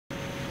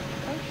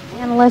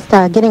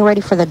Panelists getting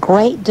ready for the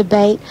great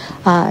debate.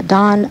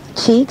 Don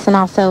Cheeks and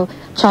also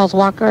Charles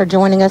Walker are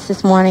joining us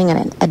this morning,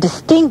 and a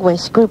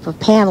distinguished group of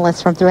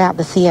panelists from throughout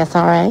the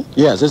CSRA.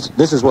 Yes,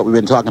 this is what we've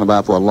been talking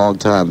about for a long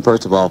time.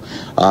 First of all,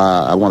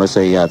 I want to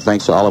say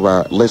thanks to all of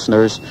our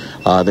listeners.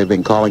 They've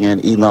been calling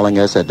in, emailing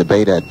us at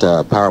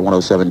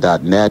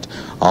debate@power107.net.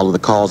 All of the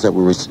calls that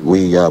we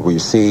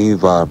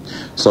receive.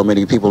 So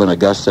many people in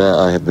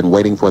Augusta have been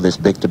waiting for this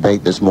big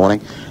debate this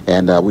morning,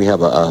 and we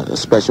have a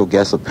special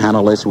guest of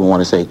panelists. We want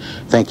to say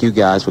thank you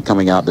guys for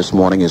coming out this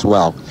morning as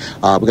well.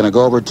 We're going to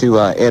go over to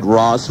Ed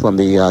Ross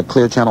from the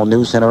Clear Channel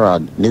News Center,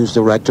 news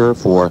director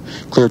for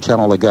Clear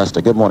Channel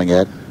Augusta. Good morning,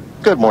 Ed.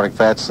 Good morning,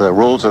 Fats. The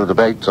rules of the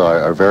debate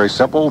are very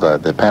simple.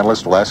 The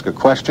panelist will ask a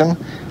question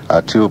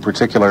to a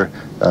particular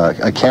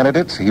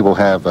candidate. He will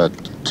have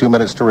 2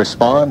 minutes to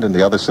respond, and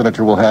the other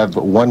senator will have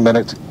 1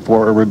 minute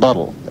for a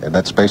rebuttal. And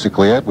that's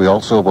basically it. We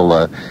also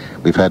will,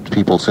 we've had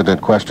people send in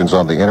questions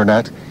on the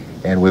internet,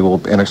 and we will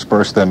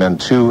intersperse them in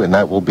two, and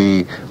that will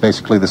be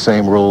basically the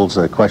same rules,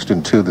 a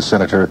question to the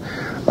senator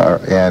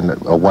and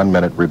a 1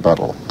 minute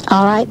rebuttal.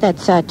 All right,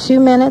 that's 2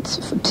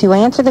 minutes to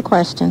answer the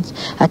questions,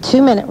 a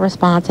 2 minute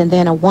response, and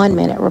then a 1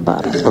 minute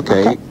rebuttal.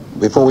 Okay.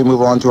 Before we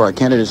move on to our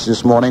candidates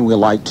this morning, we'd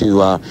like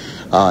to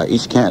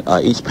each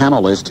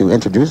panelist to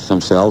introduce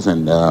themselves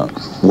and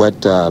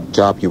what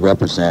job you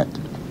represent.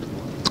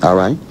 All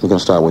right, we're going to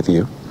start with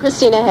you.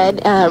 Christina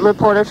Head,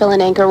 reporter,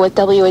 fill-in anchor with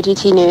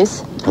WAGT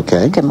News.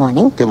 Okay. Good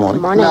morning. Good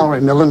morning. Good morning.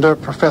 Mallory Millender,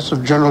 professor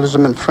of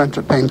journalism and French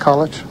at Payne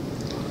College.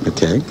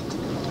 Okay.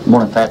 Good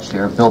morning, Fats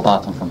here. Bill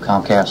Botham from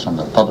Comcast. I'm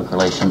the Public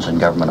Relations and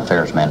Government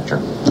Affairs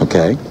Manager.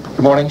 Okay.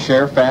 Good morning,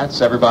 Sheriff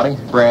Fats, everybody.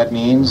 Brad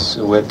Means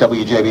with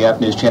WJBF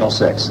News Channel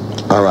 6.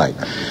 All right.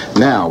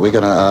 Now, we're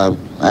going to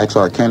ask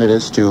our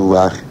candidates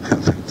to,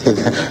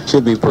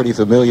 should be pretty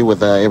familiar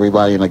with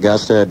everybody in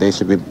Augusta. They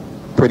should be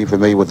pretty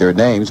familiar with their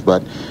names,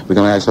 but we're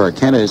going to ask our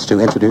candidates to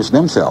introduce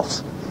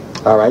themselves.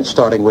 All right,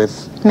 starting with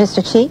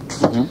Mr. Cheeks.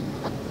 Mm-hmm.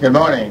 Good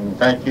morning.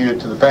 Thank you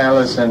to the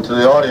panelists and to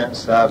the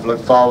audience. I've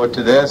looked forward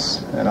to this,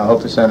 and I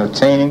hope it's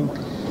entertaining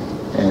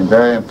and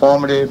very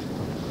informative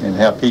and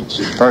help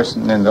each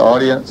person in the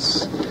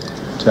audience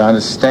to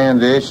understand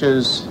the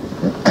issues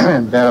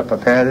and better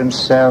prepare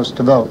themselves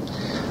to vote.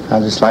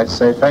 I'd just like to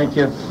say thank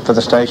you for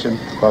the station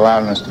for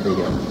allowing us to be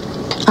here.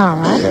 All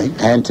right. Okay.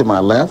 And to my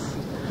left,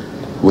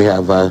 we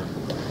have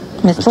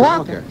Mr.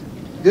 Walker.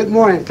 Good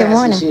morning, Good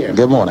morning. Here.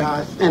 Good morning.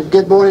 And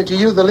good morning to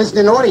you, the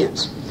listening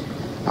audience.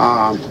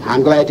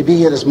 I'm glad to be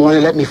here this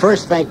morning. Let me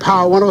first thank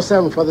Power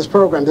 107 for this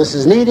program. This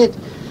is needed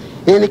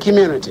in the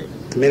community.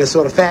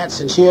 Minnesota Fats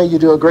and Cher, you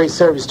do a great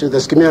service to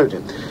this community.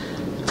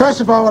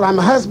 First of all, I'm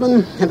a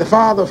husband and the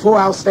father of 4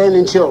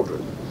 outstanding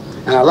children,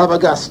 and I love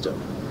Augusta.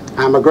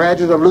 I'm a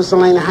graduate of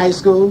Lusalina High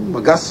School,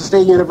 Augusta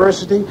State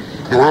University,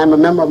 and I'm a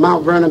member of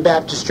Mount Vernon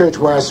Baptist Church,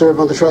 where I serve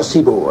on the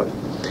trustee board.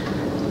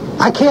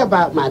 I care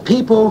about my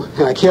people,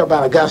 and I care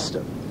about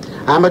Augusta.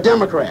 I'm a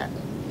Democrat,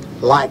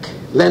 like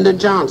Lyndon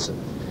Johnson,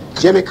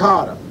 Jimmy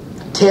Carter,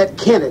 Ted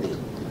Kennedy,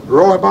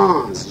 Roy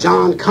Barnes,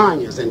 John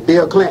Conyers, and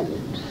Bill Clinton.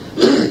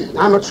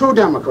 I'm a true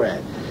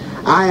Democrat.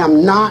 I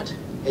am not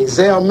a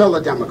Zell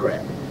Miller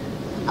Democrat.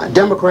 A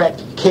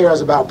Democrat cares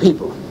about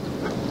people.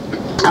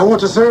 I want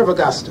to serve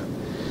Augusta.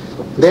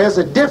 There's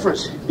a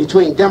difference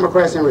between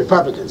Democrats and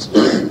Republicans.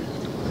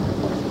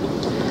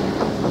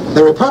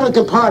 The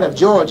Republican Party of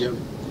Georgia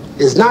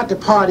is not the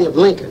party of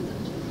Lincoln,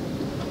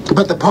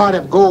 but the party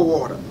of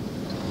Goldwater,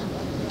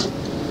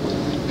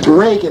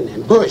 Reagan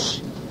and Bush,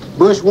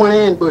 Bush 1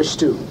 and Bush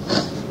 2,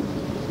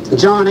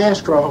 John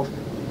Ashcroft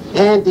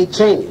and Dick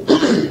Cheney.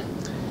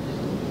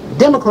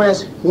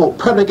 Democrats want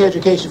public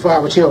education for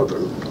our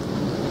children,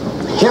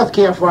 health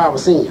care for our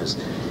seniors,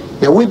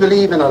 and we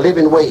believe in a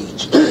living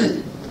wage.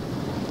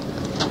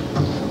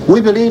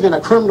 We believe in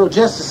a criminal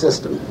justice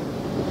system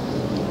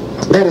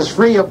that is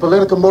free of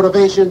political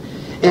motivation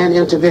and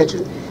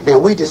intervention,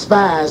 and we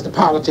despise the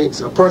politics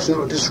of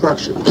personal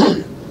destruction.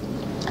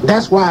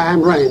 That's why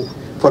I'm running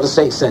for the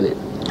state senate.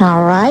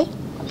 All right.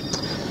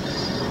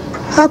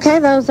 Okay,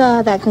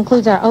 that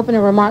concludes our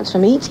opening remarks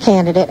from each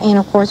candidate, and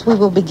of course we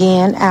will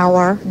begin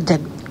our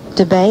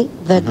debate,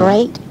 the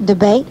great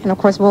debate, and of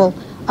course we'll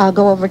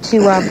go over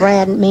to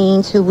Brad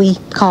Means, who we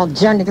call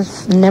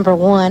journalist number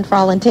 1 for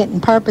all intent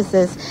and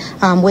purposes,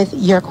 with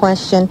your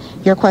question.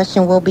 Your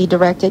question will be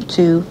directed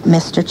to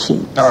Mr.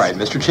 Cheeks. All right,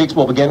 Mr. Cheeks,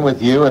 we'll begin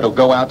with you. It'll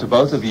go out to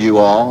both of you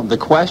all. The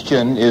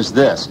question is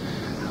this.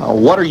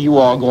 What are you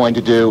all going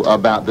to do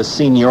about the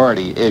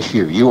seniority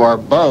issue? You are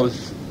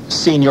both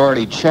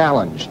seniority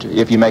challenged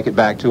if you make it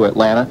back to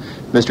Atlanta.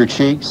 Mr.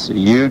 Cheeks,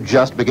 you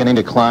just beginning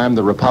to climb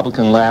the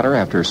Republican ladder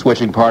after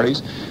switching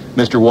parties.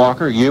 Mr.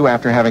 Walker, you,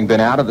 after having been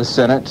out of the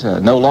Senate,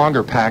 no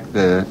longer pack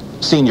the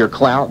senior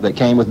clout that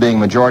came with being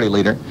majority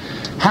leader.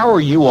 How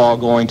are you all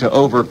going to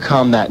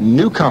overcome that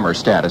newcomer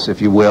status,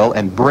 if you will,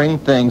 and bring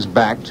things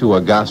back to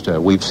Augusta?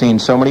 We've seen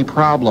so many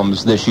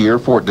problems this year.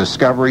 Fort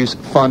Discovery's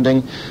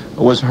funding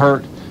was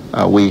hurt.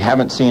 We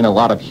haven't seen a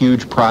lot of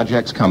huge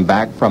projects come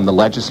back from the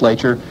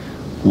legislature.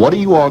 What are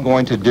you all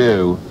going to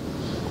do,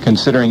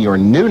 considering your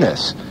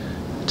newness,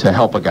 to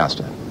help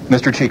Augusta?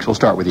 Mr. Cheeks, we'll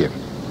start with you.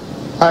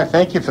 I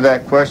thank you for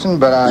that question,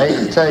 but I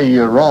hate to tell you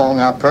you're wrong.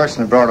 I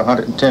personally brought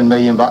 $110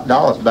 million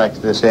back to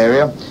this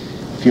area.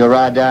 If you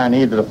ride down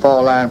either the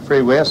Fall Line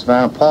Freeway or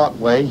Savannah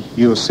Parkway,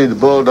 you will see the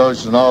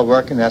bulldozers and all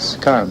working. That's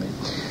the economy.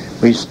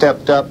 We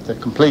stepped up the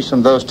completion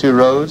of those two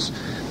roads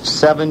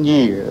 7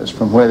 years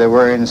from where they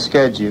were in the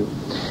schedule.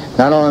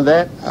 Not only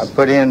that, I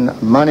put in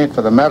money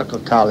for the medical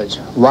college,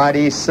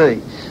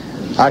 YDC.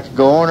 I could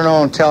go on and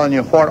on telling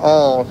you what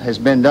all has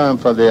been done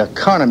for the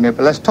economy,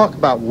 but let's talk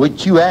about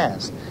what you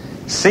asked.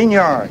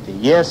 Seniority,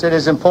 yes, it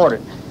is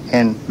important.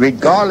 And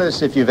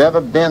regardless if you've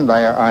ever been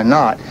there or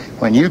not,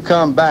 when you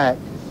come back,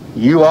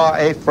 you are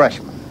a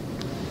freshman.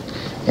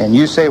 And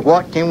you say,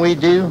 what can we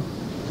do?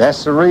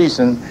 That's the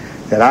reason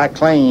that I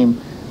claim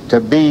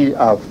to be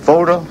a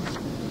voter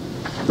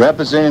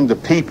representing the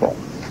people.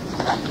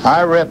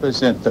 I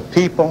represent the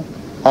people,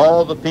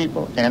 all the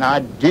people, and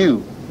I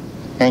do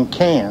and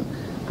can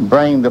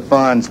bring the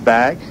funds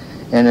back.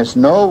 And there's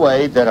no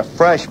way that a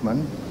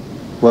freshman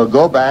will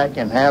go back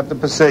and have the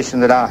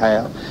position that I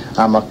have.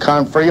 I'm a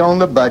conferee on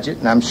the budget,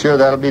 and I'm sure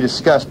that'll be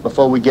discussed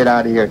before we get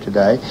out of here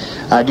today.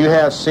 I do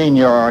have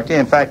seniority.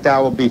 In fact, I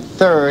will be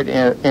third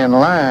in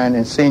line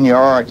in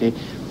seniority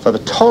for the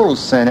total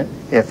Senate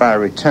if I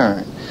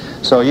return.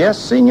 So yes,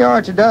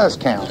 seniority does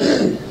count.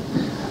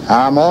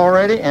 I'm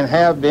already and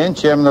have been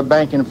chairman of the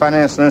Banking and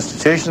Financial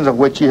Institutions, of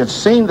which you have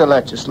seen the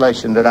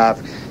legislation that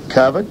I've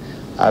covered.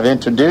 I've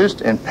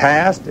introduced and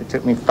passed. It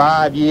took me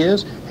 5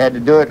 years. Had to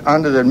do it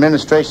under the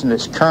administration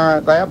that's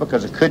current there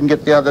because I couldn't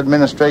get the other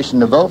administration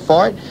to vote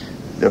for it.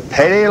 The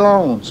payday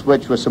loans,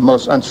 which was the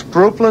most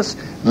unscrupulous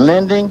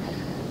lending,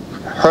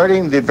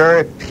 hurting the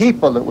very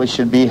people that we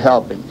should be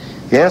helping.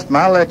 Yes,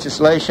 my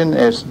legislation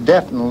is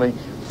definitely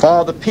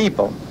for the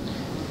people.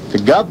 The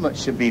government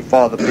should be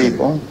for the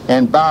people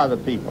and by the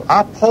people.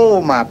 I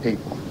poll my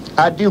people.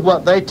 I do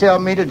what they tell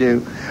me to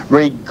do,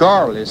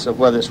 regardless of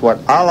whether it's what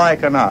I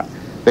like or not.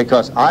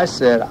 Because I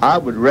said I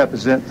would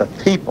represent the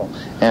people,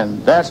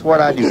 and that's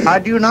what I do. I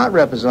do not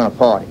represent a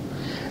party.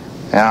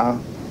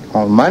 Now,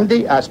 on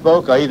Monday, I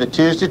spoke, or either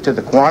Tuesday, to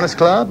the Kiwanis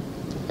Club,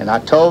 and I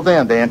told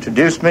them, they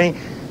introduced me,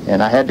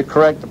 and I had to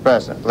correct the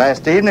president.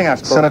 Last evening, I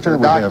spoke Senator, to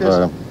the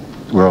doctors.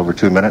 we're over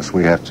 2 minutes.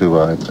 We have to,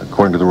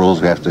 according to the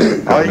rules, we have to...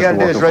 All you got to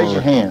do is raise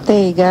your hand.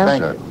 There you go.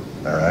 Thank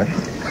you. All right.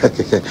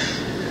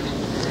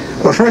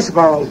 Well, first of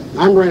all,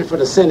 I'm running for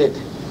the Senate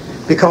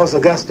because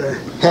Augusta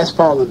has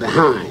fallen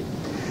behind.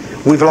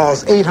 We've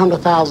lost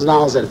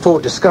 $800,000 at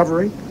Fort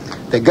Discovery.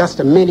 The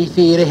Augusta Mini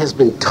Theater has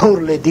been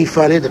totally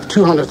defunded of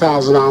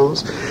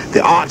 $200,000.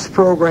 The arts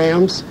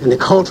programs and the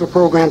cultural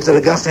programs in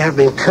Augusta have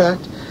been cut.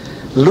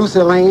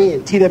 Luther Lane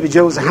and T.W.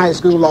 Joseph High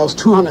School lost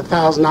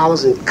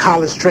 $200,000 in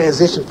college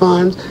transition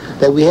funds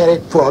that we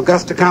had for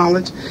Augusta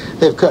College.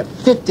 They've cut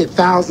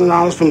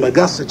 $50,000 from the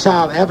Augusta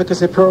Child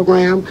Advocacy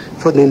Program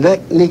for the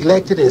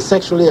neglected and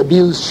sexually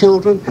abused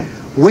children.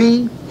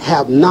 We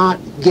have not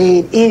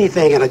gained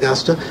anything in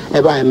Augusta,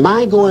 and by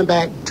my going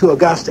back to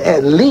Augusta,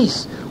 at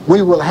least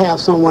we will have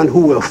someone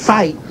who will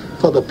fight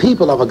for the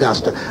people of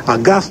Augusta.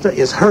 Augusta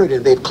is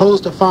hurting. They've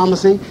closed the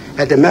pharmacy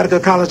at the Medical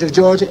College of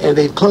Georgia, and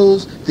they've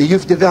closed the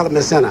Youth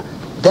Development Center.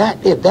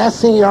 If that's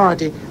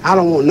seniority, I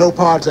don't want no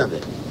parts of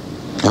it.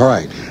 All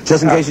right.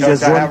 Just in case you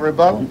just joined. Have a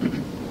rebuttal?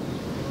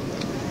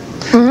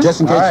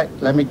 Just in case. All right,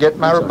 let me get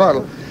my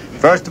rebuttal.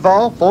 First of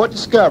all, Fort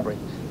Discovery.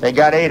 They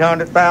got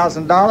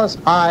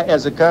 $800,000. I,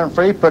 as a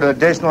conferee, put an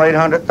additional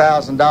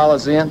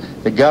 $800,000 in.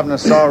 The governor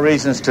saw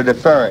reasons to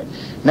defer it.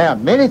 Now,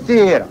 Mini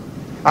Theater.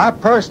 I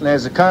personally,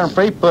 as a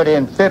conferee, put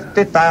in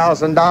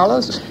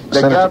 $50,000.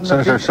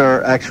 Senator,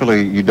 sir,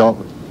 actually, you don't.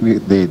 We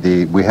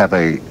have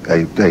a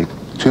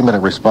 2-minute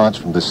response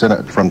from the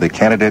Senate, from the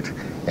candidate,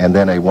 and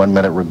then a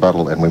 1-minute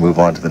rebuttal, and we move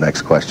on to the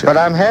next question. But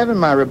I'm having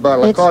my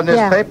rebuttal. According to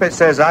this paper, it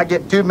says I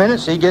get 2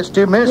 minutes, he gets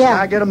 2 minutes, and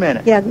I get a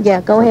minute.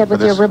 Yeah, go ahead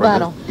with your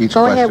rebuttal.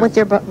 Go ahead with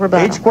your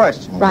rebuttal. Each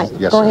question. Right,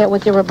 Yes, go sir. ahead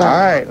with your rebuttal. All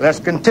right, let's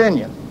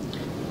continue.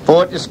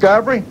 Fort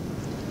Discovery,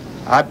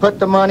 I put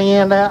the money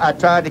in there. I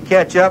tried to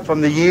catch up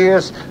from the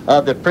years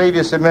of the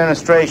previous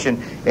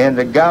administration, and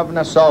the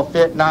governor saw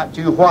fit not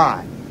to.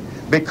 Why?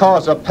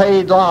 Because a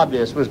paid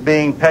lobbyist was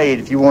being paid,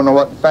 if you want to know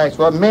what the facts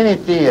were. Mini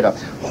Theater.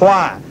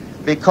 Why?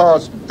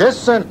 Because this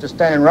senator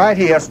standing right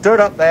here stood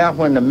up there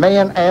when the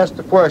man asked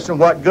the question,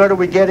 what good are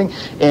we getting?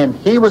 And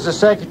he was the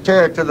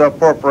secretary to the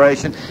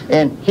appropriation,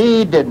 and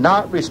he did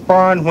not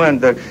respond when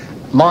the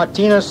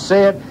Martinez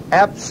said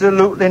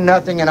absolutely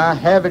nothing, and I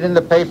have it in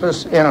the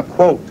papers in a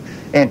quote.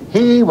 And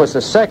he was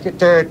the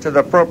secretary to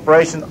the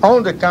appropriation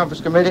on the conference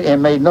committee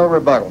and made no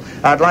rebuttal.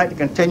 I'd like to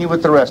continue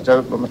with the rest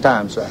of it, but my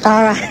time, sir.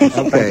 All right.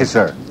 Okay. Thank you,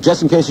 sir.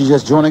 Just in case you're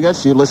just joining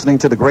us, you're listening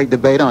to the Great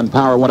Debate on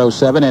Power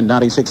 107 and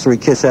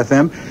 96.3 KISS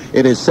FM.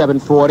 It is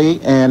 7:40,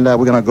 and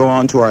we're going to go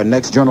on to our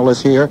next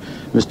journalist here,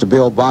 Mr.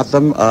 Bill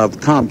Botham of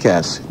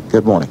Comcast.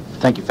 Good morning.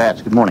 Thank you,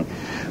 Fats. Good morning.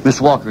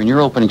 Mr. Walker, in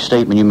your opening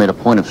statement, you made a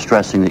point of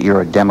stressing that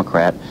you're a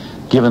Democrat.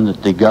 Given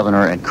that the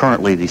governor and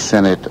currently the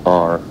Senate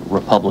are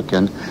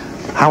Republican,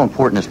 How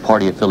important is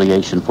party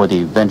affiliation for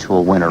the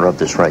eventual winner of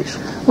this race?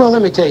 Well,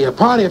 let me tell you,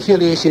 party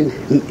affiliation,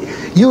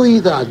 you're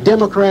either a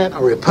Democrat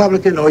or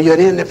Republican or you're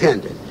an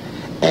independent.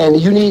 And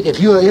if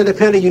you're an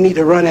independent, you need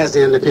to run as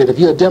an independent. If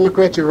you're a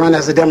Democrat, you run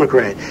as a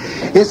Democrat.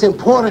 It's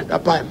important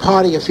about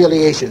party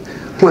affiliation.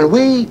 When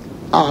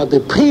the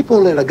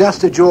people in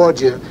Augusta,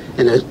 Georgia,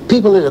 and the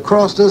people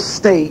across the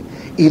state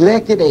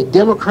elected a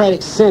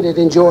Democratic Senate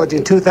in Georgia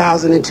in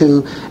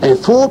 2002, and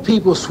 4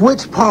 people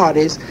switched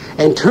parties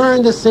and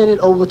turned the Senate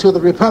over to the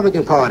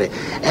Republican Party.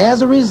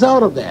 As a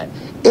result of that,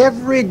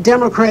 every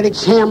Democratic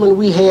chairman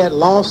we had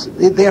lost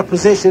their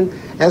position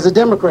as a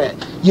Democrat.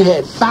 You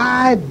had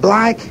 5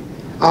 black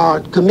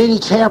committee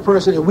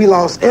chairpersons, and we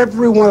lost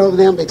every one of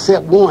them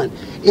except one.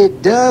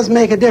 It does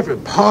make a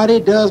difference. Party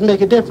does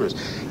make a difference.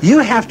 You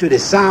have to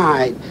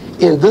decide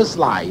in this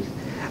life,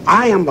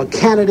 I am a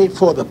candidate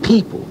for the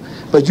people,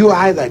 but you're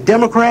either a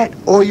Democrat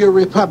or you're a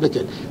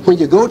Republican. When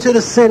you go to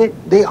the Senate,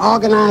 they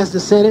organize the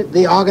Senate,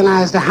 they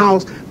organize the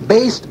House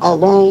based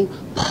along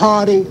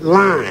party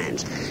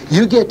lines.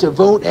 You get to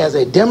vote as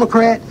a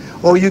Democrat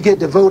or you get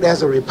to vote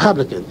as a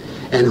Republican.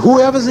 And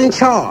whoever's in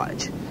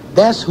charge,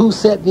 that's who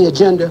set the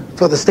agenda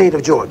for the state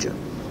of Georgia.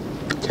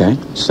 Okay.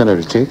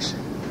 Senator Cheeks?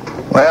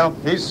 Well,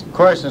 these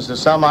questions are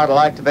some I'd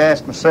like to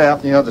ask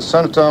myself. You know, the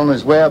senator on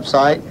his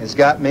website has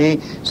got me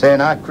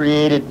saying I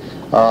created,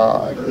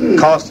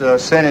 cost the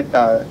Senate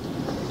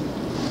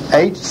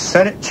 8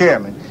 Senate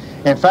chairmen.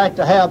 In fact,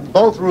 I have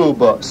both rule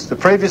books, the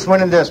previous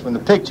one and this one, the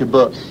picture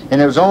book,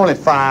 and there was only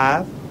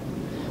 5.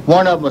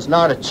 One of them was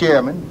not a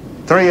chairman.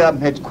 3 of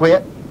them had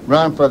quit,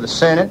 run for the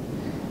Senate.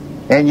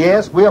 And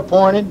yes,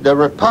 the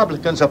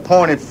Republicans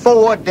appointed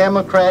 4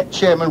 Democrat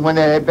chairmen when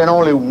there had been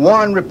only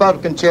 1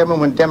 Republican chairman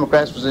when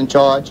Democrats was in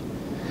charge.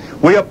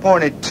 We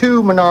appointed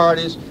 2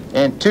 minorities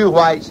and 2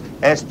 whites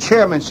as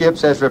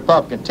chairmanships as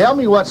Republicans. Tell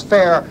me what's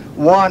fair,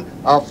 1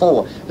 or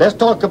 4. Let's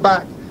talk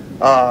about,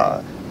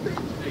 to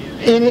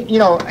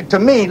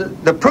me,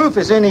 the proof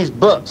is in these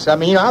books. I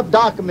mean, I've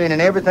documented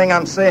everything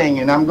I'm saying,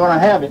 and I'm going to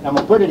have it. I'm going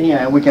to put it here,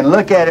 and we can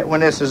look at it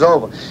when this is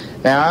over.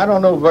 Now, I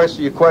don't know the rest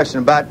of your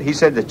question about, he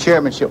said the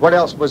chairmanship. What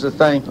else was the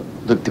thing?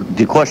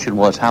 The question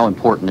was, how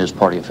important is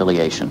party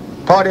affiliation?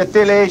 Party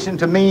affiliation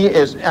to me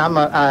is,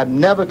 I've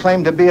never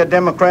claimed to be a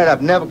Democrat.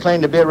 I've never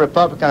claimed to be a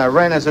Republican. I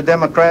ran as a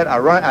Democrat.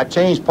 I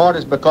changed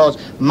parties because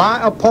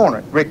my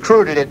opponent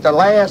recruited at the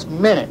last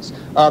minutes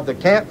of the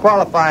camp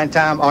qualifying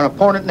time an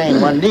opponent named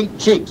Monique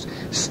Cheeks.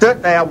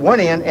 Stood there,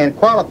 went in, and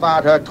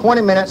qualified her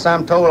 20 minutes.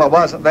 I'm told I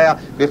wasn't there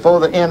before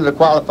the end of the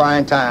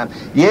qualifying time.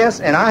 Yes,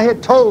 and I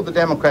had told the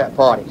Democrat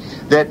Party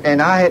that,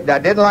 and I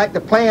didn't like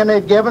the plan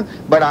they'd given,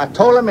 but I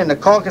told them in the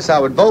caucus I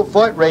would vote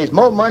for it, raise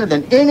more money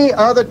than any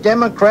other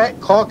Democrat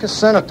caucus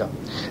senator.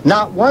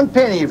 Not 1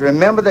 penny.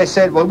 Remember, they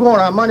said, well, we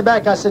want our money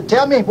back. I said,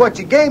 tell me what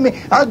you gave me.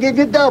 I'll give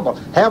you double.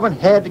 Haven't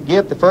had to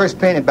give the first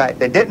penny back.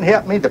 They didn't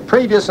help me the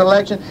previous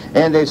election,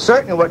 and they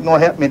certainly wasn't going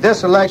to help me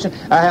this election.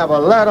 I have a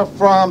letter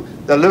from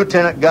the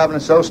Lieutenant Governor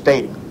so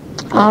stating.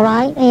 All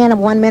right, and a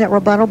 1-minute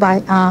rebuttal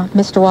by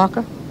Mr.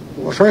 Walker.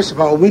 Well, first of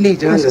all, we need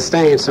to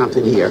understand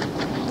something here,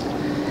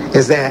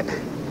 is that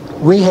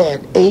we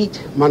had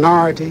 8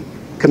 minority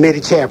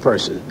committee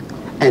chairpersons,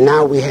 and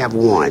now we have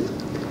 1.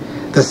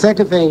 The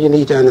second thing you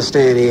need to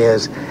understand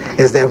is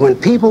that when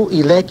people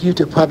elect you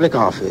to public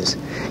office,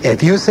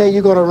 if you say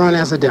you're going to run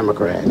as a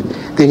Democrat,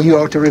 then you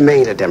ought to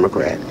remain a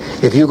Democrat.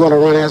 If you're going to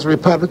run as a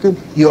Republican,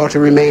 you ought to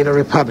remain a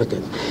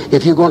Republican.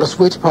 If you're going to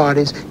switch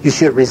parties, you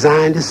should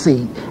resign the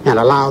seat and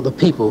allow the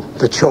people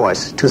the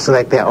choice to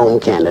select their own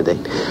candidate.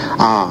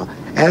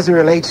 As it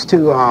relates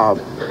to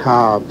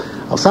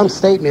some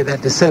statement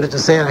that the senator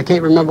said, I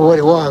can't remember what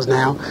it was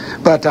now,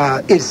 but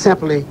it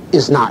simply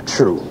is not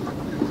true.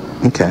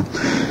 Okay.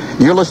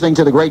 You're listening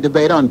to The Great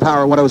Debate on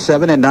Power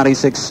 107 and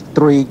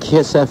 96.3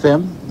 KISS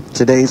FM.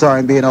 Today's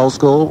R&B and Old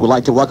School. We'd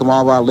like to welcome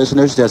all of our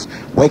listeners just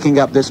waking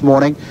up this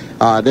morning.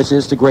 This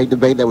is The Great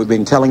Debate that we've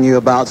been telling you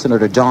about.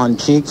 Senator John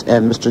Cheeks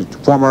and Mr.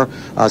 former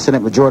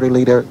Senate Majority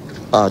Leader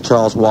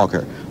Charles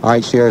Walker. All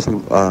right, Sherry, we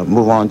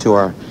move on to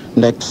our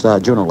next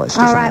journalist.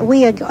 All right.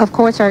 We, of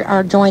course,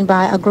 are joined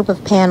by a group of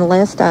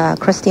panelists.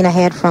 Christina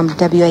Head from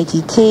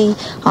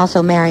WAGT,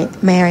 also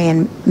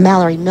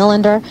Mallory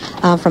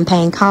Millender from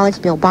Payne College,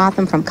 Bill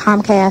Botham from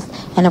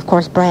Comcast, and, of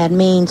course, Brad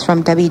Means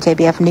from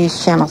WJBF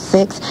News Channel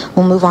 6.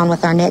 We'll move on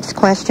with our next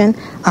question.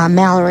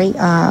 Mallory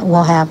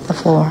will have the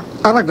floor.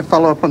 I'd like to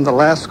follow up on the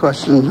last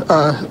question.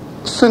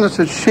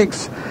 Senator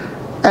Cheeks,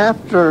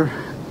 after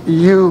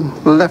you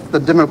left the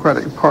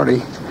Democratic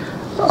Party,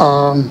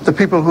 the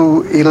people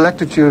who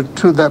elected you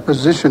to that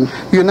position,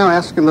 you're now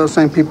asking those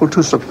same people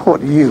to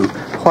support you.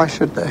 Why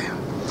should they?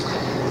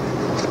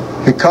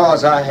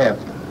 Because I have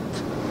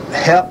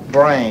helped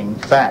bring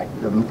back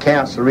the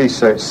Cancer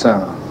Research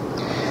Center.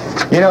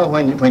 You know,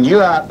 when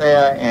you're out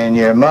there and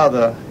your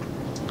mother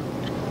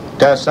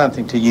does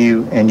something to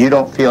you and you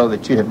don't feel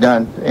that you have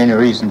done any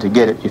reason to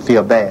get it, you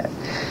feel bad.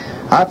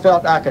 I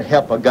felt I could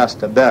help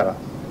Augusta better.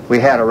 We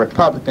had a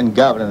Republican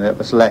governor that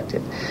was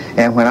elected.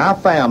 And when I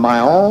found my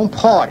own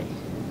party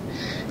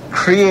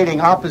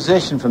creating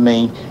opposition for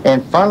me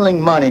and funneling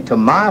money to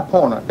my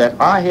opponent that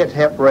I had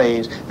helped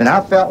raise, then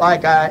I felt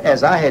like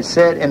as I had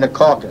said in the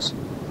caucus,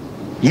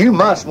 you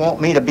must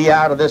want me to be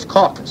out of this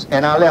caucus.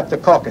 And I left the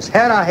caucus.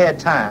 Had I had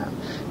time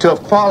to have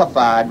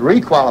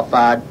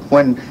requalified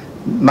when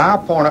my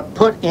opponent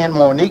put in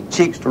Monique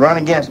Cheeks to run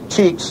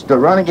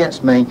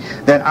against me,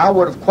 then I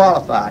would have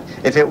qualified.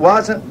 If it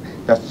wasn't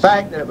the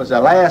fact that it was a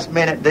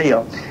last-minute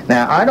deal.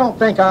 Now, I don't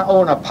think I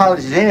owe an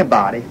apology to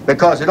anybody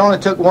because it only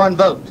took one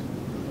vote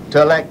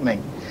to elect me.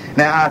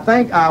 Now, I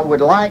think I would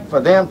like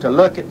for them to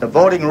look at the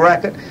voting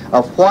record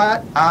of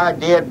what I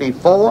did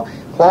before,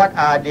 what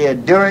I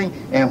did during,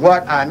 and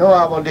what I know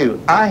I will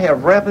do. I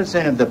have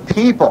represented the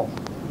people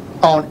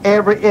on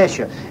every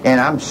issue,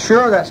 and I'm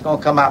sure that's going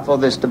to come out before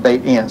this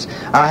debate ends.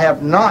 I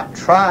have not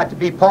tried to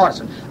be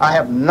partisan. I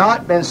have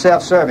not been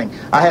self-serving.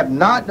 I have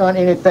not done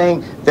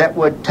anything that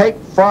would take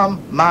from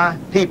my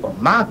people.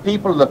 My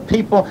people are the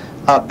people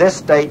of this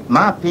state.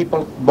 My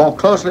people, more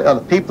closely, are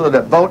the people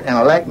that vote and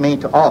elect me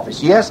to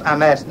office. Yes,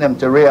 I'm asking them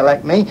to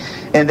re-elect me,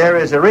 and there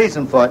is a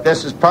reason for it.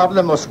 This is probably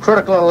the most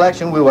critical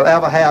election we will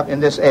ever have in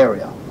this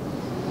area.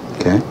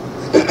 Okay.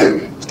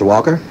 Mr.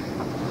 Walker?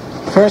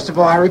 First of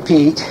all, I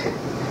repeat,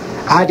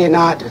 I did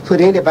not put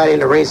anybody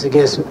in the race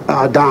against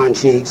Don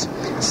Cheeks.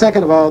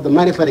 Second of all, the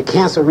money for the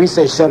Cancer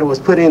Research Center was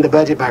put in the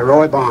budget by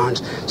Roy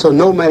Barnes, so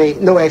no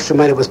extra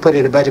money was put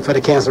in the budget for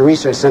the Cancer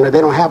Research Center. They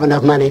don't have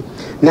enough money.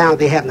 Now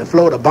they have to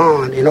float a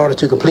bond in order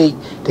to complete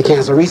the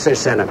Cancer Research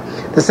Center.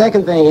 The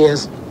second thing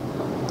is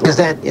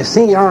that if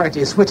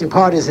seniority, switching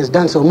parties, has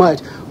done so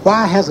much,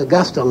 why has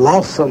Augusta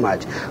lost so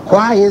much?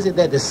 Why is it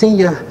that the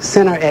senior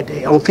center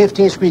on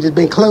 15th Street has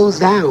been closed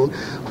down,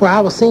 where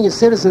our senior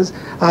citizens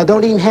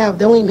don't even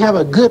have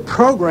a good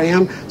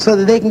program so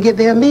that they can get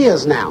their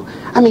meals now?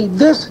 I mean,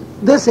 this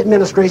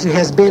administration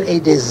has been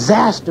a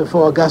disaster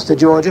for Augusta,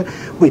 Georgia.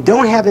 We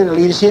don't have any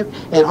leadership,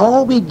 and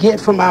all we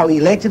get from our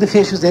elected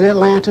officials in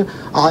Atlanta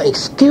are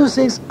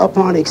excuses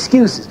upon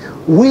excuses.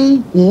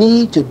 We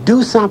need to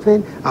do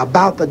something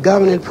about the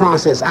governing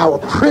process. Our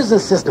prison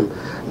system,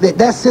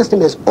 that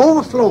system is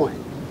overflowing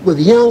with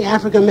young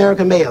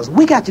African-American males.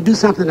 We got to do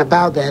something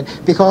about that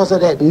because of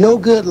that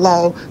no-good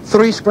law,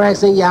 3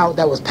 strikes and you out,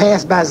 that was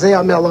passed by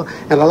Zell Miller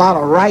and a lot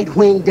of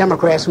right-wing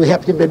Democrats who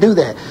helped him to do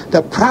that.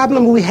 The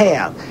problem we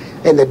have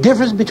and the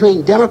difference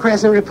between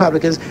Democrats and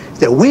Republicans is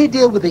that we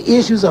deal with the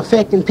issues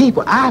affecting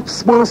people. I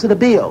sponsored a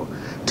bill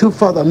to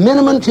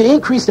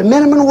increase the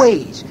minimum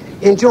wage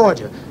in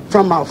Georgia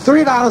from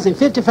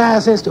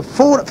 $3.55 to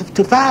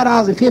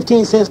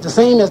 $5.15, the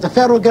same as the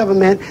federal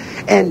government,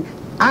 and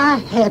I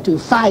had to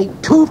fight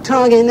tooth,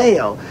 tongue, and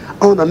nail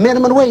on the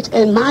minimum wage,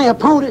 and my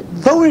opponent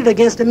voted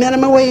against the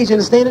minimum wage in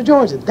the state of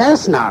Georgia.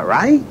 That's not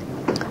right.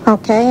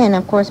 Okay, and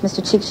of course,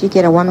 Mr. Cheeks, you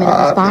get a 1-minute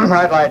response.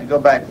 I'd like to go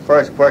back to the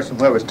first question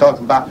where he was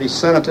talking about these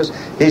senators.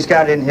 He's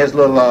got in his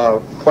little,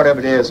 whatever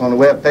it is, on the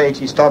web page,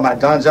 he's talking about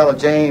Donzella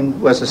James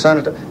was a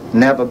senator,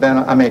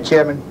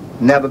 chairman.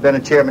 Never been a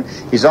chairman.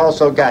 He's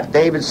also got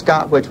David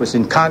Scott, which was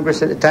in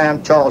Congress at the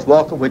time, Charles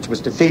Walker, which was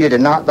defeated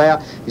and not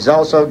there. He's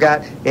also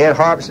got Ed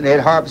Harbison. Ed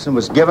Harbison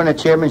was given a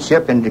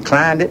chairmanship and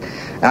declined it.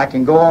 I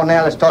can go on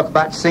now. Let's talk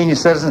about senior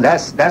citizens.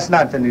 That's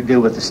nothing to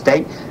do with the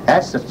state.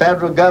 That's the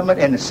federal government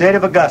and the city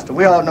of Augusta.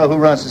 We all know who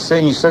runs the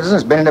senior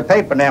citizens. It's been in the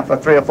paper now for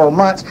 3 or 4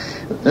 months.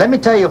 Let me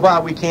tell you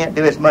why we can't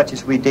do as much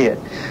as we did.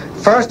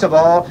 First of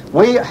all,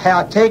 we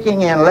are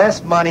taking in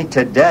less money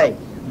today,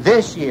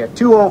 this year,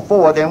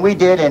 2004, than we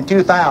did in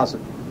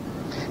 2000.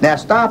 Now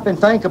stop and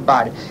think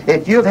about it.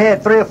 If you've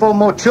had 3 or 4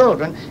 more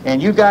children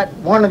and you got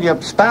one of your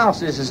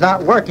spouses is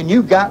not working,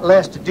 you've got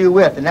less to do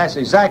with, and that's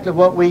exactly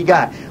what we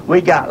got.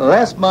 We got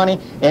less money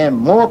and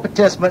more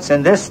participants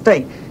in this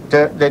state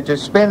to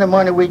spend the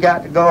money we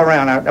got to go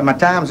around. My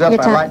time's up.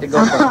 I'd like to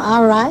go first.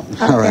 All right.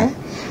 Okay. All right.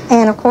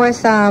 And, of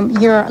course,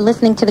 you're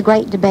listening to The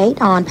Great Debate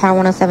on Power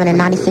 107 and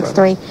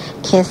 96.3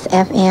 KISS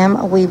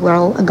FM. We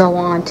will go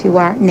on to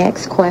our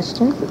next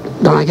question.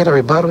 Don't I get a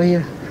rebuttal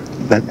here?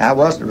 That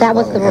was the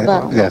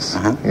rebuttal. Yes.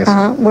 Yes.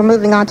 We're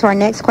moving on to our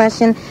next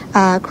question.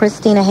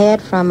 Christina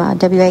Head from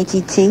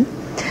WATT.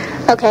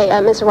 Okay,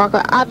 Mr.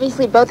 Walker,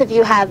 obviously both of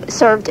you have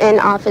served in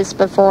office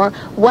before.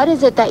 What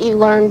is it that you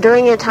learned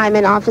during your time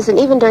in office and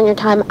even during your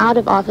time out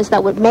of office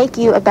that would make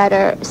you a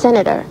better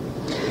senator?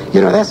 You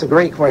know, that's a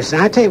great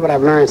question. I'll tell you what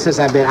I've learned since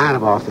I've been out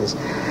of office.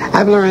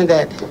 I've learned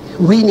that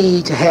we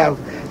need to have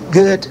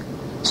good,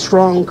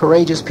 strong,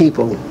 courageous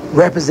people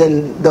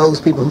representing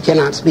those people who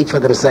cannot speak for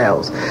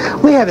themselves.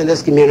 We have in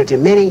this community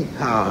many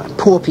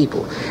poor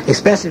people,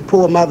 especially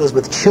poor mothers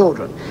with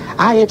children.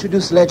 I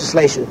introduced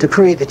legislation to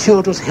create the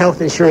Children's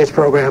Health Insurance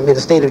Program in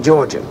the state of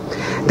Georgia.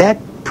 That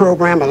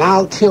program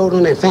allowed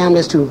children and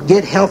families to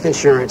get health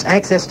insurance,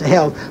 access to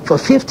health, for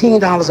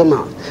 $15 a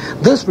month.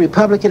 This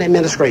Republican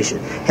administration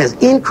has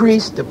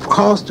increased the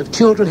cost of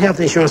children's health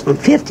insurance from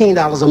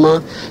 $15 a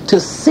month to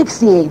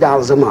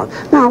 $68 a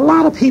month. Now, a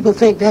lot of people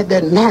think that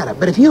doesn't matter,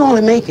 but if you're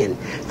only making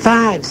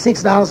 $5,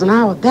 $6 an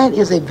hour, that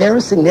is a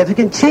very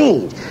significant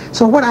change.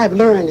 So what I've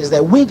learned is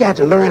that we got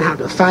to learn how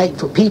to fight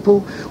for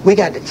people. We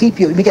got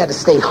to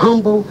stay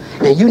humble,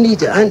 and you need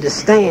to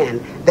understand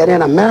that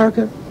in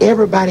America,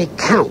 everybody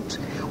counts.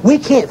 We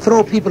can't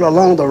throw people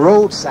along the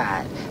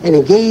roadside and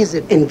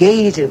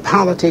engage in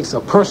politics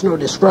of personal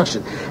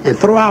destruction and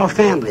throw our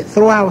family,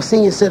 throw our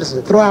senior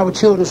citizens, throw our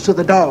children to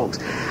the dogs.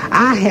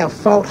 I have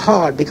fought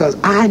hard because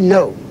I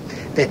know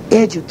that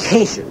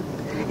education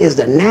is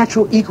the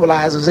natural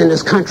equalizers in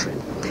this country.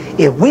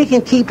 If we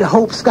can keep the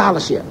Hope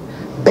Scholarship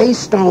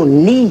based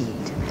on need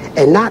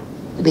and not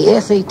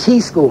the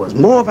SAT scores,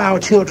 more of our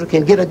children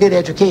can get a good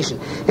education.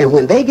 And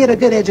when they get a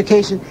good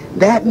education,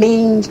 that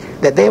means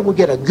that they will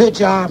get a good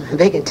job and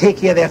they can take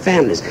care of their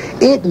families.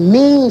 It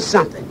means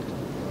something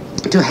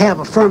to have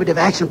affirmative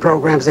action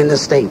programs in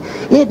this state.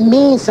 It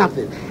means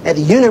something. At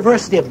the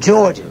University of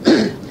Georgia,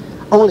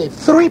 only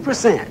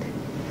 3%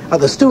 of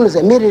the students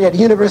admitted at the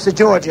University of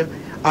Georgia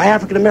are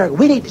African American.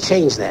 We need to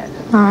change that.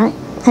 All right.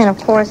 And of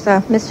course,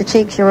 Mr.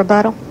 Cheeks, your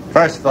rebuttal.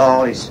 First of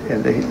all, he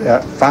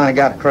finally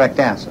got a correct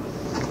answer.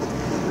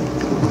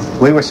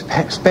 We were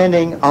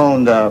spending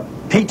on the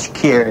peach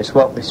care is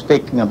what we're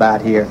speaking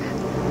about here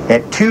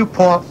at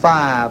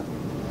 2.5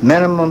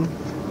 minimum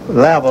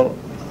level,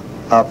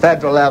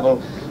 federal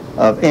level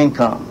of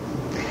income.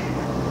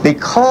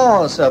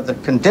 Because of the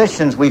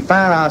conditions we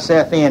found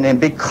ourselves in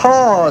and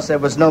because there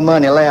was no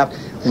money left,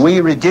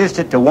 we reduced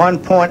it to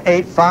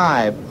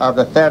 1.85 of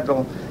the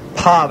federal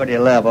poverty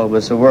level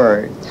was the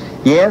word.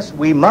 Yes,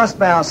 we must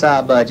balance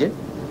our budget.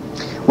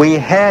 We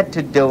had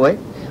to do it.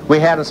 We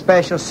had a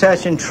special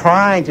session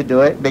trying to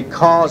do it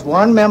because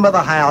one member of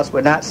the House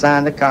would not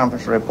sign the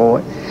conference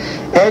report.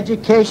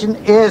 Education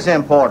is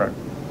important.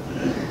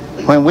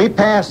 When we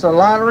passed the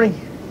lottery,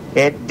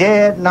 it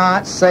did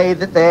not say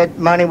that that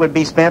money would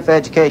be spent for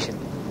education.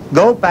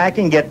 Go back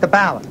and get the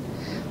ballot.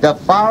 The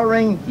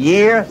following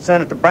year,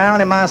 Senator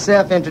Brown and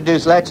myself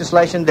introduced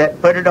legislation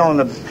that put it on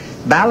the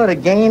ballot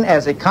again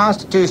as a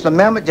constitutional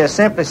amendment. Just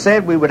simply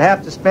said we would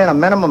have to spend a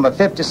minimum of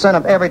 50 cents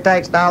of every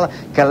tax dollar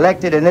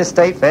collected in this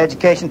state for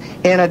education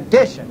in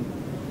addition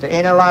to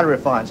any lottery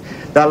funds.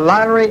 The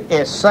lottery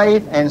is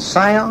safe and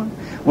sound.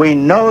 We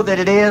know that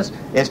it is.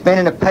 It's been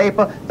in the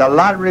paper. The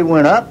lottery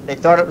went up. They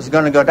thought it was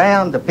going to go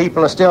down. The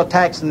people are still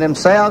taxing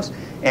themselves.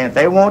 And if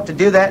they want to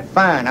do that,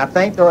 fine. I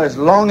think, though, as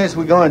long as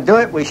we're going to do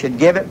it, we should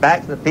give it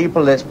back to the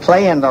people that's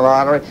playing the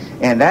lottery.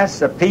 And that's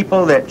the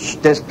people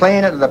that's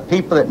playing it, the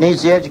people that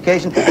needs the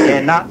education,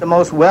 and not the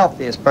most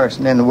wealthiest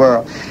person in the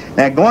world.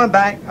 Now, going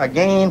back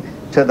again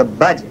to the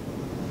budget.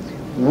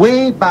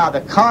 We, by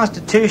the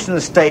Constitution of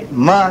the state,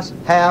 must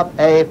have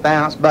a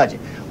balanced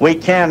budget. We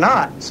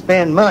cannot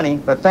spend money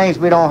for things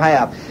we don't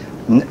have.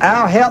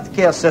 Our health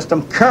care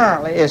system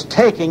currently is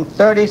taking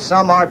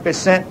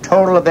 30-some-odd%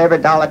 total of every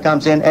dollar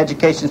comes in.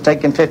 Education's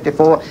taking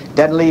 54.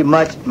 Doesn't leave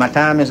much. My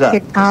time is up.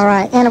 All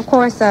right. And, of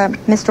course,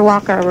 Mr.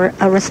 Walker,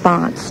 a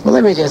response. Well,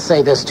 let me just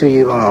say this to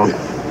you all.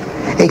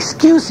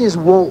 Excuses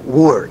won't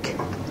work.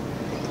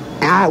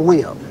 I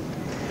will.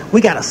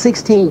 We got a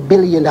 $16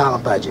 billion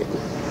budget.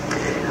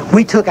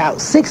 We took out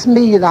 $6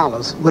 million,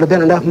 would have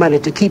been enough money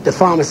to keep the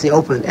pharmacy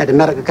open at the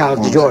Medical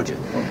College of Georgia.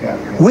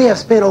 We have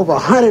spent over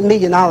 $100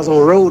 million on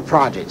road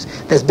projects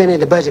that's been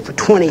in the budget for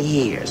 20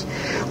 years.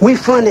 We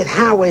funded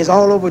highways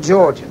all over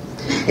Georgia.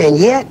 And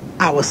yet,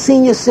 our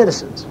senior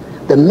citizens,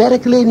 the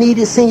medically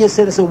needed senior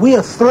citizens, we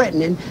are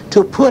threatening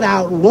to put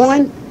out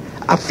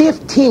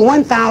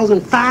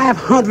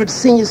 1,500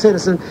 senior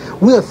citizens.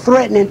 We are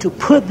threatening to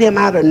put them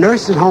out of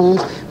nursing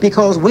homes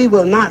because we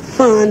will not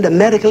fund the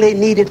medically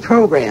needed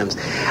programs.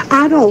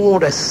 I don't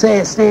want to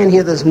stand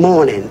here this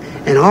morning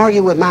and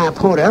argue with my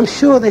opponent. I'm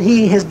sure that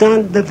he has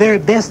done the very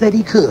best that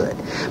he could.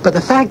 But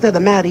the fact of the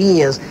matter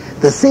is,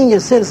 the senior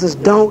citizens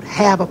don't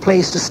have a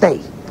place to stay.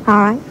 All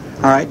right.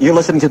 All right, you're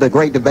listening to the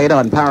Great Debate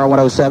on Power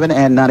 107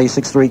 and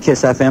 96.3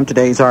 KISS FM,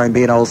 today's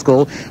R&B and Old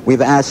School.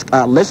 We've asked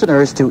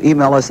listeners to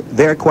email us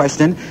their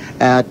question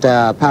at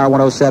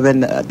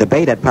Power107,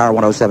 debate at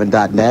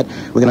Power107.net.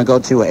 We're going to go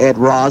to Ed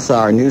Ross,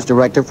 our news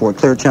director for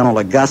Clear Channel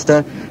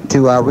Augusta,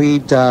 to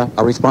read a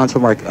response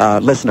from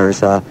our listeners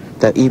that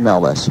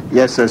email us.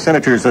 Yes,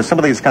 Senators, some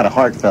of these kind of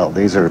heartfelt.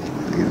 These are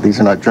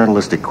not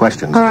journalistic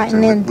questions. All right,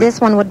 and then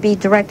this one would be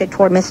directed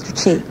toward Mr.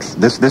 Cheeks.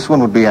 This one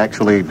would be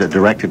actually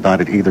directed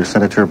not at either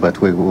senator, but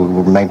we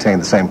will maintain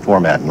the same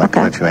format and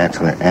let you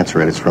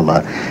answer it. It's from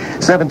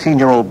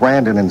 17-year-old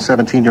Brandon, and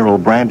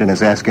 17-year-old Brandon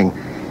is asking,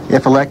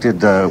 if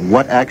elected,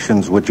 what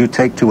actions would you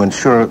take to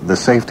ensure the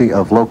safety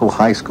of local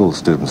high school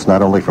students,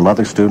 not only from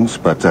other students,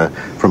 but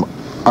from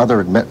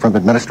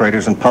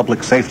administrators and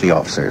public safety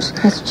officers?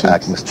 Mr.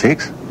 Cheeks. Ms.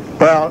 Cheeks?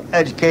 Well,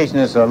 education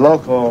is a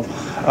local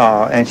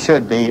and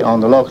should be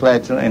on the local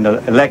and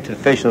the elected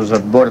officials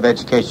of the Board of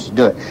Education to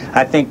do it.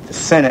 I think the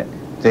Senate,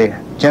 the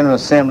General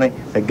Assembly,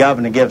 the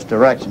governor gives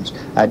directions.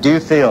 I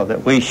do feel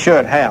that we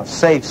should have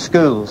safe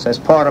schools as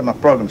part of my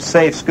program.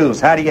 Safe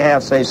schools. How do you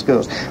have safe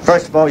schools?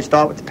 First of all, you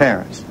start with the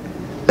parents.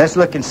 Let's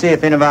look and see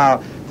if any of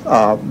our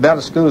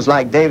better schools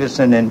like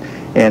Davidson and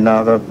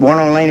the one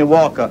on Laney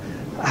Walker,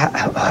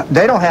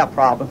 they don't have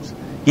problems.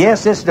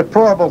 Yes, it's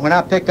deplorable when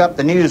I pick up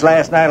the news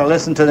last night and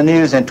listen to the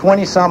news, and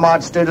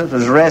 20-some-odd students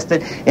was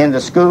arrested in the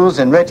schools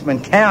in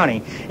Richmond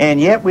County, and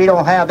yet we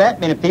don't have that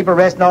many people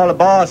arresting all the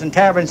bars and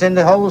taverns in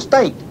the whole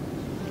state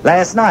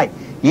last night.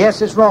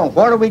 Yes, it's wrong.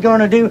 What are we going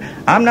to do?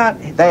 I'm not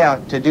there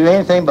to do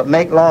anything but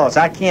make laws.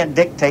 I can't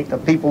dictate to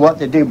people what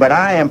to do, but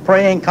I am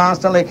praying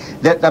constantly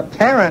that the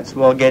parents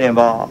will get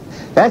involved.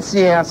 That's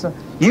the answer.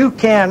 You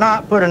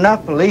cannot put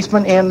enough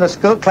policemen in the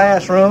school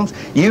classrooms.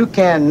 You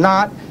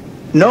cannot.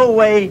 No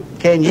way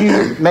can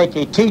you make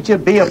a teacher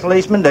be a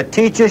policeman. The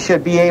teacher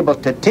should be able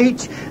to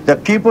teach. The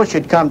pupils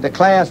should come to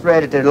class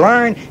ready to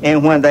learn,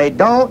 and when they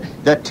don't,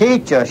 the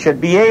teacher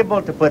should be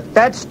able to put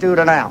that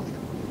student out.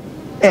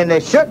 And they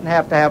shouldn't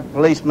have to have a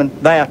policeman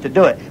there to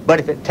do it. But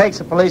if it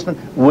takes a policeman,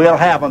 we'll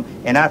have them,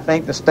 and I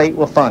think the state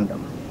will fund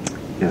them.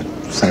 Yes.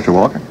 Senator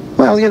Walker?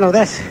 Well, you know,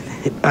 that's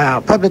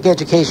public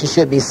education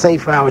should be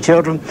safe for our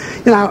children.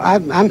 You know,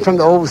 I'm from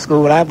the old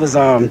school. I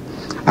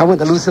went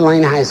to Lucy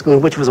Lane High School,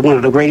 which was one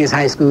of the greatest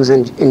high schools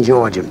in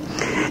Georgia.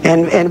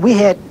 And we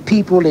had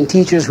people and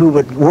teachers who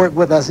would work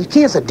with us. The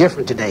kids are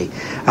different today.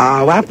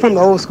 I'm from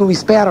the old school. We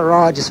spared a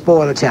rod to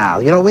spoil a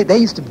child. You know, they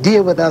used to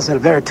deal with us in a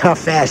very tough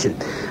fashion.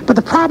 But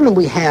the problem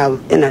we have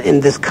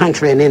in this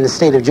country and in the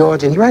state of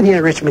Georgia, and right here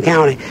in Richmond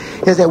County,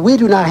 is that we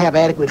do not have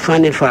adequate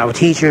funding for our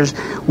teachers.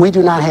 We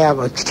do not have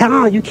a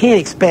child. You can't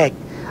expect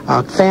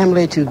a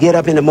family to get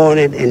up in the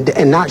morning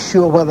and not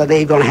sure whether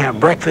they're going to have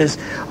breakfast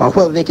or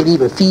whether they can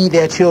even feed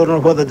their children,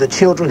 or whether the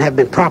children have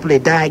been properly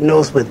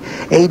diagnosed with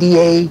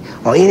ADA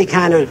or any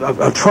kind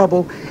of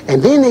trouble.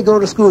 And then they go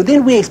to school.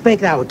 Then we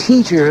expect our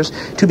teachers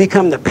to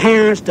become the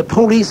parents, the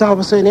police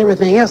officer, and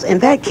everything else.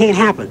 And that can't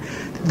happen.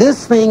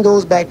 This thing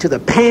goes back to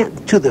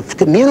the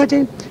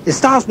community. It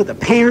starts with the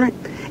parent.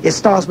 It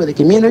starts with the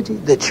community,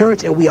 the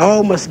church, and we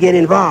all must get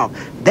involved.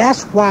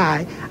 That's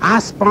why I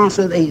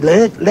sponsored a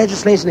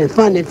legislation and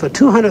funding for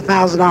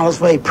 $200,000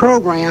 for a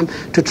program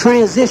to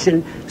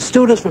transition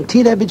students from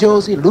T.W.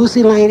 Josie,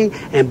 Lucy Lane,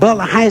 and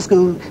Butler High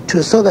School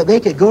so that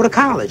they could go to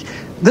college.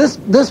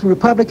 This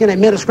Republican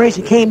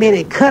administration came in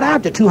and cut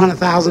out the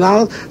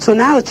 $200,000, so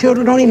now the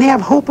children don't even have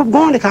hope of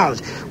going to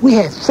college. We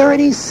had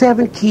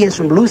 37 kids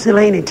from Lucy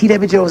Lane and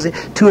T.W. Josie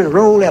to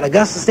enroll at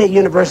Augusta State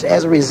University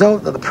as a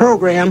result of the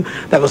program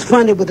that was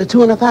funded with the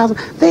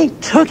 $200,000. They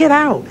took it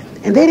out,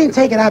 and they didn't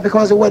take it out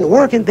because it wasn't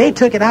working. They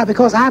took it out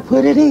because I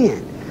put it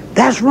in.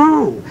 That's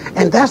wrong,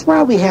 and that's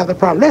why we have the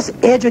problem. Let's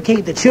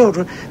educate the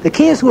children. The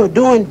kids who are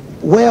doing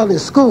well in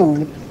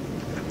school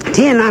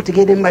tend not to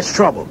get in much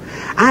trouble.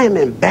 I am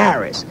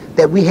embarrassed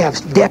that we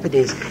have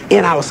deputies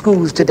in our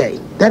schools today.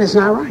 That is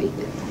not right.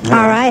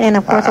 All right, and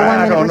of course,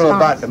 I don't know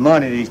about the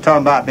money that he's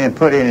talking about being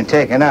put in and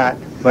taken out,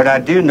 but I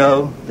do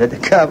know that the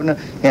governor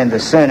and the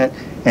Senate,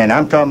 and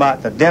I'm talking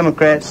about the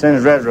Democrats,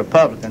 Senators, and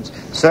Republicans,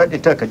 certainly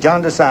took a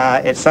jaundiced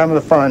eye at some of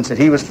the funds that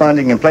he was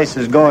funding and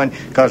places going,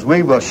 because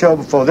we will show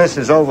before this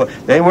is over,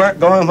 they weren't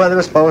going where they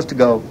were supposed to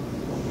go.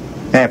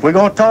 Now, if we're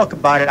going to talk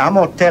about it, I'm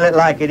going to tell it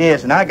like it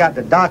is, and I got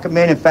the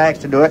documented facts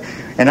to do it,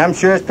 and I'm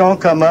sure it's going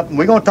to come up, and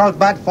we're going to talk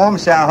about the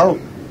pharmacy, I hope.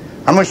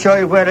 I'm going to show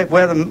you where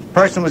the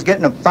person was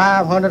getting a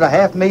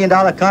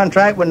 $500,000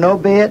 contract with no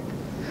bid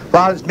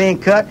while it's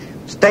being cut.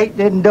 State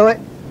didn't do it.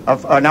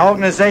 An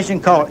organization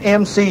called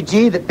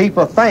MCG that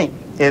people think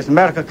is the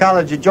Medical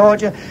College of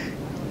Georgia.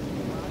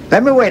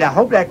 Let me wait. I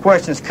hope that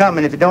question's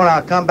coming. If you don't,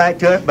 I'll come back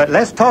to it. But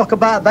let's talk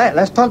about that.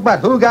 Let's talk about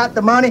who got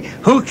the money,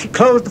 who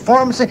closed the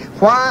pharmacy,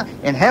 why,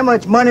 and how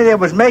much money they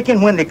was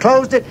making when they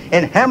closed it,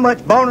 and how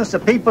much bonus the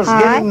people's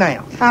getting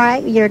now. All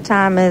right, your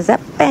time is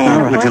up.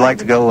 Would you like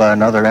to go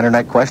another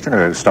internet question,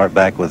 or start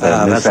back with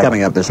that's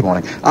coming up this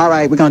morning. All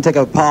right, we're going to take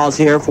a pause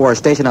here for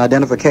station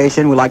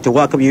identification. We'd like to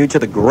welcome you to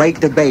the great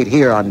debate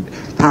here on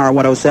Power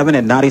 107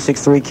 and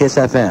 96.3 KISS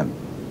FM.